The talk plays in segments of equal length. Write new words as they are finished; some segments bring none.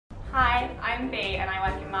Hi, I'm Bea and I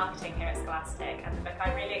work in marketing here at Scholastic, and the book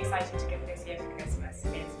I'm really excited to give this year for Christmas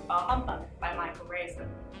is Bar Humbug by Michael Rosen.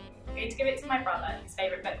 I'm going to give it to my brother. His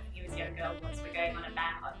favourite book when he was younger was We're Going on a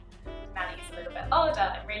Bear Hunt. Now that he's a little bit older,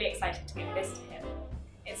 I'm really excited to give this to him.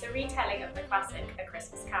 It's a retelling of the classic A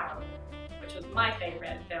Christmas Carol, which was my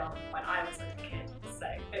favourite film when I was a kid, so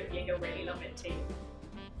hopefully he'll really love it too.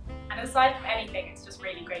 And aside from anything, it's just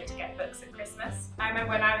really great to get books at Christmas. I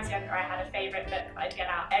remember when I was younger, I had a favourite book that I'd get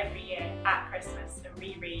out every year at Christmas and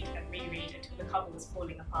reread until the cover was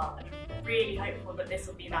falling apart, and I'm really hopeful that this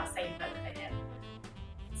will be that same book for him.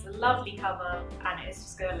 It's a lovely cover and it's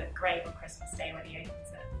just going to look great on Christmas Day when he opens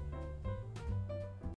it.